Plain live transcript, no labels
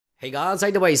Hey guys,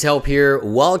 iDevice Help here.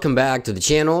 Welcome back to the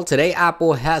channel. Today,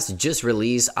 Apple has just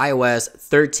released iOS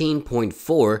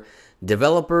 13.4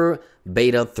 Developer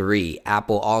Beta 3.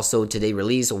 Apple also today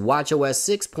released watchOS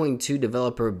 6.2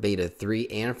 Developer Beta 3.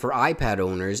 And for iPad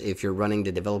owners, if you're running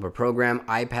the developer program,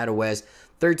 iPadOS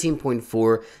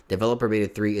 13.4 Developer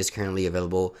Beta 3 is currently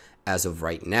available as of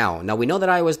right now. Now, we know that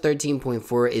iOS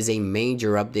 13.4 is a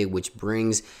major update which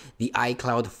brings the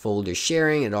iCloud folder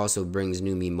sharing. It also brings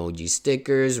new Memoji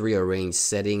stickers, rearranged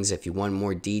settings. If you want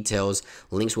more details,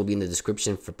 links will be in the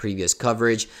description for previous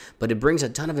coverage. But it brings a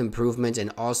ton of improvements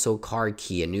and also Car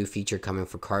Key, a new feature coming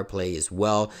for CarPlay as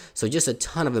well. So just a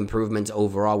ton of improvements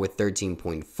overall with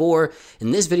 13.4. In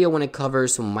this video, I want to cover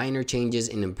some minor changes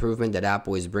and improvement that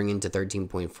Apple is bringing to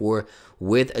 13.4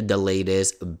 with the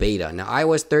latest beta. Now,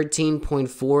 iOS 13.4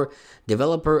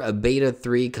 Developer Beta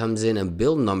 3 comes in a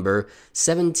build number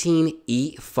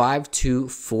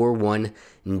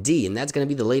 17E5241D, and that's going to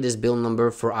be the latest build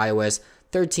number for iOS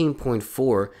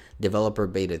 13.4 Developer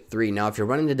Beta 3. Now, if you're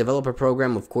running the developer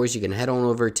program, of course, you can head on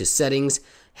over to Settings,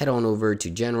 head on over to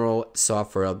General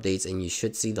Software Updates, and you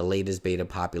should see the latest beta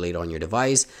populate on your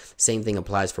device. Same thing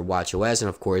applies for watchOS and,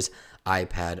 of course,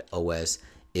 iPadOS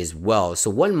as well. So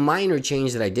one minor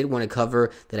change that I did want to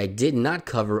cover that I did not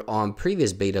cover on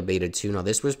previous beta 2. Now,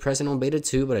 this was present on beta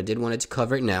 2, but I did want to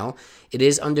cover it now. It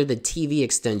is under the TV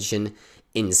extension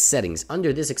in settings.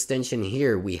 Under this extension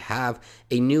here, we have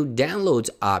a new downloads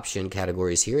option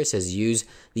categories here. It says use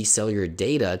the cellular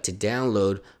data to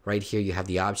download. Right here, you have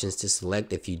the options to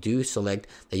select. If you do select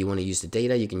that you want to use the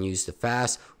data, you can use the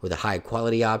fast or the high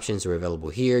quality options are available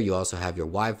here. You also have your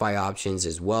Wi-Fi options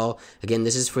as well. Again,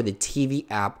 this is for the TV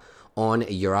app on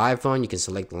your iPhone. You can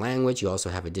select the language. You also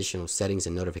have additional settings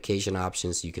and notification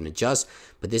options you can adjust,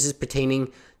 but this is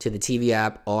pertaining to the TV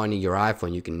app on your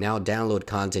iPhone. You can now download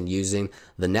content using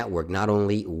the network, not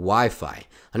only Wi-Fi.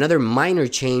 Another minor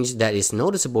change that is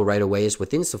noticeable right away is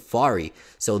within Safari.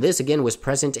 So this again was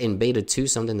present in beta 2,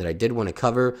 something that I did want to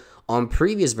cover on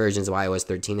previous versions of iOS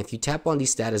 13. If you tap on the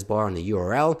status bar on the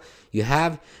URL, you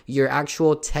have your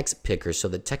actual text picker. So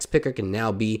the text picker can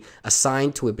now be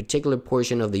assigned to a particular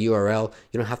portion of the URL.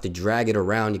 You don't have to drag it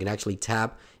around. You can actually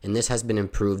tap, and this has been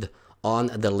improved on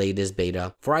the latest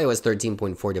beta for iOS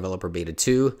 13.4 Developer Beta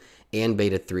 2 and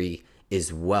Beta 3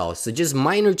 as well. So just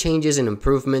minor changes and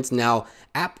improvements. Now,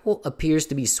 Apple appears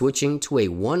to be switching to a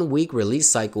 1-week release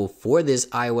cycle for this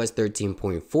iOS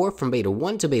 13.4 from Beta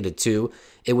 1 to Beta 2.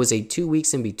 It was a 2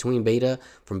 weeks in between beta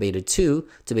from Beta 2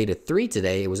 to Beta 3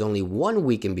 today. It was only 1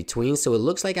 week in between. So it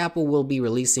looks like Apple will be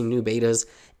releasing new betas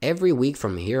every week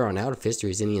from here on out, if history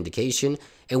is any indication.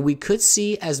 And we could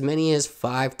see as many as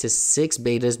 5 to 6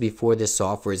 betas before this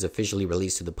software is officially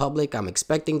released to the public. I'm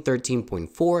expecting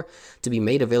 13.4 to be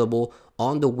made available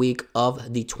on the week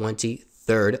of the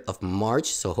 23rd of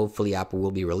March. So hopefully Apple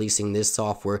will be releasing this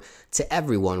software to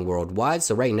everyone worldwide.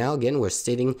 So right now, again, we're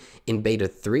sitting in beta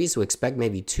 3. So expect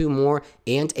maybe 2 more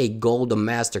and a gold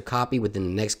master copy within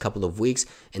the next couple of weeks.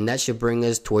 And that should bring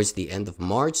us towards the end of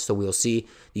March. So we'll see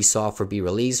the software be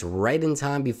released right in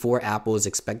time before Apple's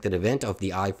expected event of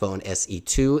the iPhone SE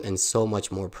 2 and so much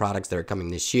more products that are coming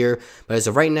this year. But as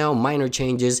of right now, minor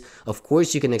changes. Of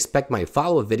course, you can expect my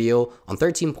follow-up video on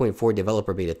 13.4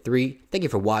 Developer Beta 3. Thank you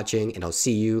for watching, and I'll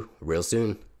see you real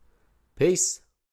soon. Peace.